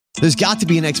There's got to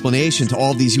be an explanation to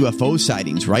all of these UFO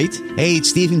sightings, right? Hey,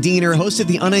 it's Stephen Diener, host of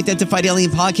the Unidentified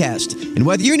Alien Podcast. And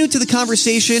whether you're new to the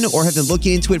conversation or have been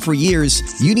looking into it for years,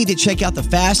 you need to check out the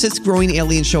fastest growing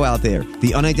alien show out there,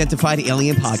 the Unidentified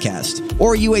Alien Podcast,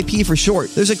 or UAP for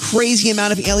short. There's a crazy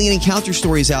amount of alien encounter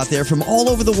stories out there from all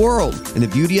over the world. And the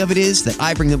beauty of it is that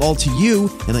I bring them all to you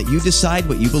and let you decide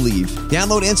what you believe.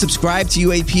 Download and subscribe to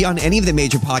UAP on any of the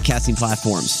major podcasting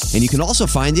platforms. And you can also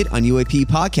find it on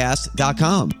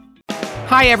UAPpodcast.com.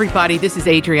 Hi, everybody. This is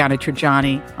Adriana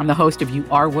Trajani. I'm the host of You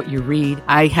Are What You Read.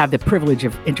 I have the privilege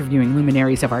of interviewing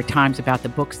luminaries of our times about the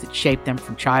books that shaped them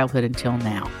from childhood until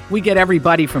now. We get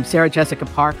everybody from Sarah Jessica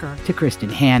Parker to Kristen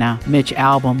Hanna, Mitch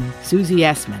Albom, Susie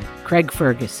Essman, Craig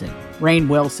Ferguson, Rainn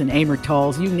Wilson, Amor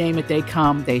Tolls, you name it, they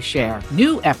come, they share.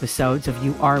 New episodes of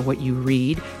You Are What You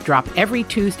Read drop every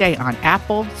Tuesday on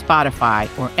Apple, Spotify,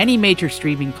 or any major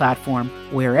streaming platform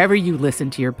wherever you listen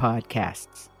to your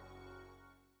podcasts.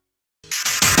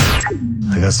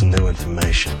 I got some new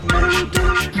information.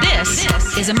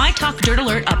 This is a My Talk Dirt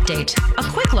Alert update. A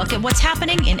quick look at what's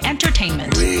happening in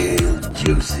entertainment. Real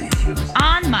juicy.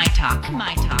 On My Talk.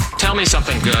 Tell me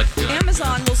something good.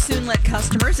 Amazon will soon let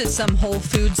customers at some Whole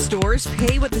Foods stores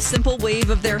pay with a simple wave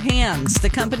of their hands. The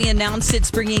company announced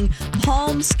it's bringing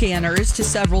palm scanners to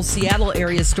several Seattle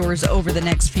area stores over the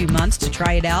next few months to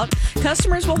try it out.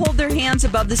 Customers will hold their hands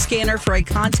above the scanner for a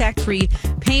contact-free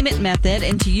payment method,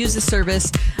 and to use the service,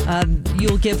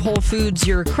 you'll give Whole Foods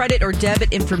your credit or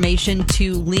debit information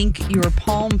to link your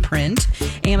palm print.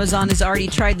 Amazon has already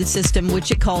tried the system,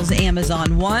 which it calls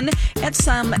Amazon One, at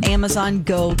some Amazon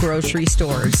Go grocery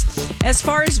stores. As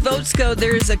far as votes go,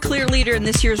 there's a clear leader in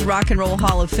this year's Rock and Roll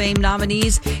Hall of Fame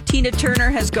nominees. Tina Turner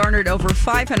has garnered over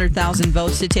 500,000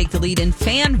 votes to take the lead in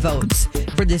fan votes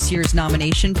for this year's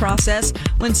nomination process.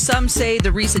 When some say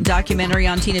the recent documentary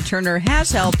on Tina Turner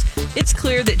has helped, it's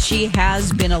clear that she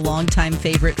has been a longtime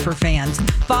favorite for fans.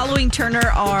 Following Turner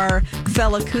are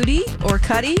Fela Kuti,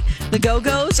 the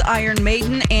Go-Go's, Iron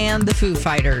Maiden, and the Foo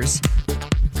Fighters.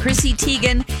 Chrissy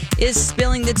Teigen is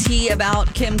spilling the tea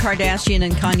about Kim Kardashian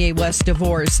and Kanye West's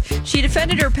divorce. She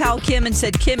defended her pal Kim and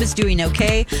said Kim is doing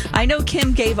okay. I know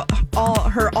Kim gave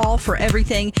her all for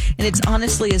everything, and it's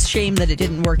honestly a shame that it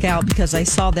didn't work out because I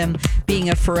saw them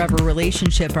being a forever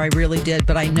relationship. I really did,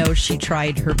 but I know she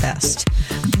tried her best.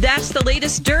 That's the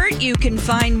latest dirt. You can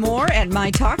find more at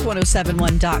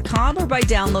mytalk1071.com or by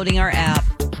downloading our app.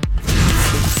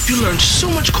 You learned so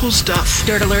much cool stuff.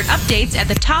 Dirt Alert updates at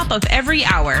the top of every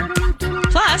hour.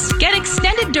 Plus, get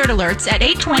extended Dirt Alerts at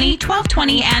 8:20,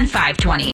 12:20, and 5:20.